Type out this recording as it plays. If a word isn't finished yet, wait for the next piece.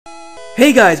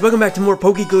Hey guys, welcome back to more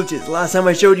PokéGlitches. Last time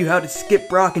I showed you how to skip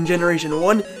Brock in Generation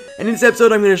 1, and in this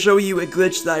episode I'm going to show you a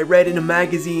glitch that I read in a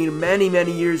magazine many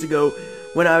years ago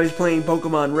when I was playing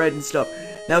Pokemon Red and stuff.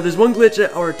 Now there's one glitch,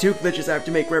 or two glitches I have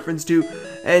to make reference to,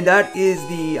 and that is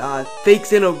the fake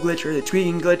Sinnoh glitch, or the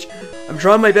tweaking glitch. I'm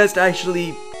trying my best to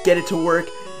actually get it to work.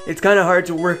 It's kind of hard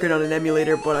to work it on an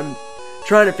emulator, but I'm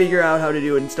trying to figure out how to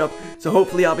do it and stuff, so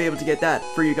hopefully I'll be able to get that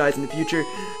for you guys in the future.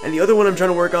 And the other one I'm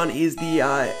trying to work on is the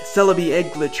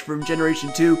StMRyEire glitch from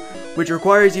Generation 2, which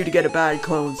requires you to get a bad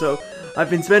clone. So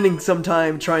I've been spending some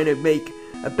time trying to make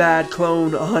a bad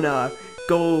clone on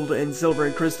gold and silver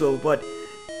and crystal, but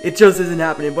it just isn't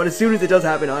happening. But as soon as it does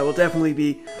happen, I will definitely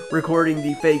be recording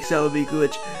the fake StMRyEire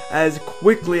glitch as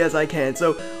quickly as I can.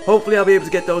 So hopefully I'll be able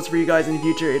to get those for you guys in the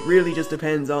future. It really just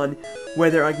depends on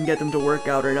whether I can get them to work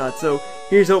out or not. So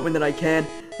here's hoping that I can.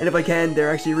 And if I can,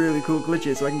 they're actually really cool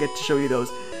glitches, so I can get to show you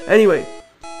those. Anyway,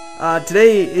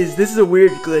 this is a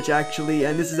weird glitch actually,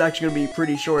 and this is actually going to be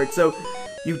pretty short. So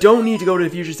you don't need to go to the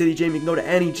Fuchsia City gym. You can go to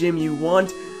any gym you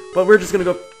want. But we're just gonna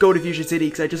go to Fuchsia City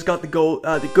because I just got the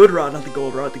good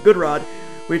rod,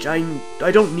 which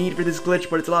I don't need for this glitch,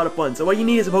 but it's a lot of fun. So what you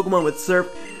need is a Pokemon with Surf,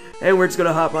 and we're just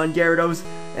gonna hop on Gyarados,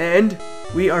 and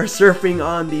we are surfing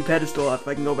on the Pedestal. If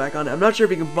I can go back on it, I'm not sure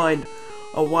if you can find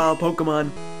a wild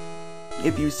Pokemon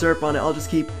if you surf on it. I'll just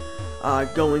keep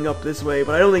going up this way,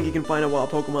 but I don't think you can find a wild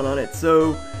Pokemon on it.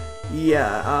 So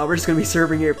yeah, we're just gonna be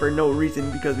surfing here for no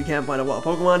reason because we can't find a wild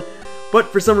Pokemon. But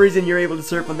for some reason, you're able to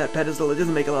surf on that pedestal. It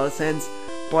doesn't make a lot of sense,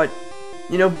 but,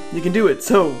 you know, you can do it,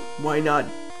 so why not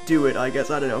do it, I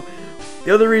guess, I don't know.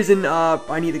 The other reason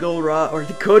I need the gold rod, or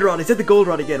the good rod, I said the gold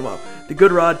rod again, wow. The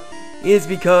good rod is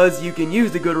because you can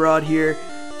use the good rod here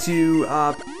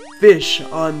to fish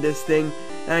on this thing,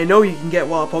 and I know you can get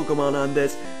wild Pokemon on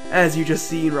this. As you just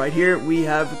seen right here, we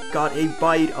have got a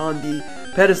bite on the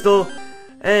pedestal,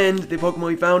 and the Pokemon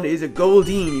we found is a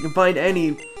Goldeen. You can find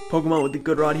any Pokemon with the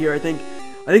good rod here. I think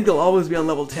they'll always be on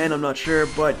level 10, I'm not sure,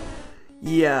 but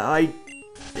yeah,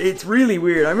 it's really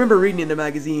weird. I remember reading in the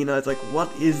magazine, I was like, what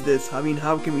is this? I mean,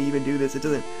 how can we even do this? It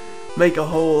doesn't make a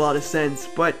whole lot of sense,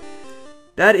 but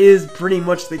that is pretty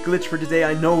much the glitch for today.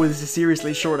 I know this is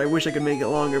seriously short. I wish I could make it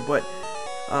longer, but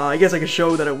I guess I could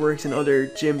show that it works in other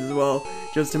gyms as well,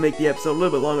 just to make the episode a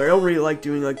little bit longer. I don't really like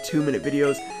doing like 2-minute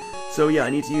videos, so yeah, I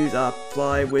need to use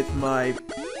Fly with my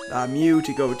Mew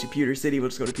to go to Pewter City. We'll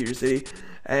just go to Pewter City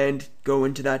and go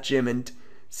into that gym and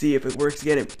see if it works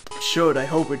again. It should. I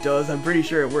hope it does. I'm pretty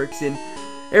sure it works in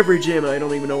every gym, and I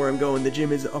don't even know where I'm going. The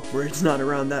gym is upwards, not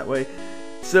around that way.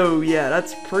 So yeah,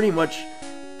 that's pretty much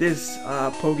this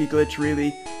PokéGlitch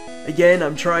really. Again,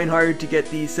 I'm trying hard to get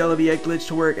the StMRyEire glitch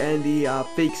to work and the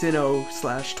fake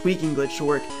Sinnoh / tweaking glitch to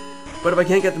work, but if I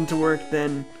can't get them to work,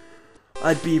 then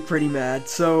I'd be pretty mad.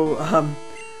 So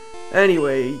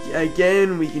anyway,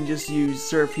 again, we can just use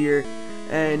Surf here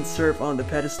and surf on the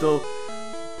pedestal.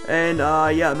 And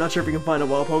yeah, I'm not sure if we can find a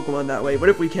wild Pokemon that way, but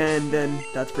if we can, then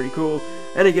that's pretty cool.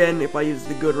 And again, if I use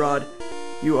the good rod,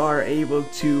 you are able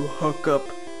to hook up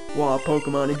wild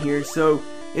Pokemon in here. So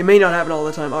it may not happen all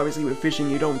the time. Obviously with fishing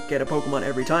you don't get a Pokemon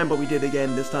every time, but we did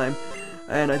again this time.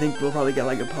 And I think we'll probably get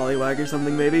like a Poliwag or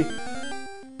something maybe.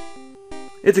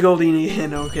 It's a Goldeen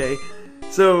again, okay.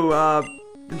 So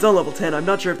it's on level 10. I'm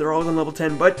not sure if they're always on level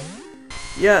 10, but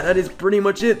yeah, that is pretty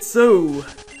much it. So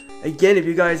again, if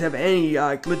you guys have any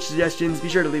glitch suggestions, be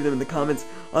sure to leave them in the comments.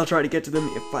 I'll try to get to them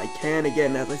if I can.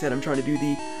 Again, as I said, I'm trying to do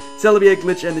the StMRyEire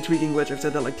glitch and the tweaking glitch. I've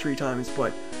said that like 3 times,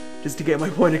 but just to get my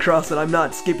point across that I'm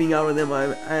not skipping out on them,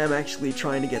 I am actually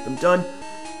trying to get them done.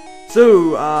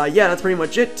 So yeah, that's pretty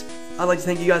much it. I'd like to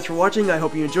thank you guys for watching. I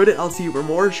hope you enjoyed it. I'll see you for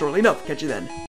more shortly enough. Catch you then.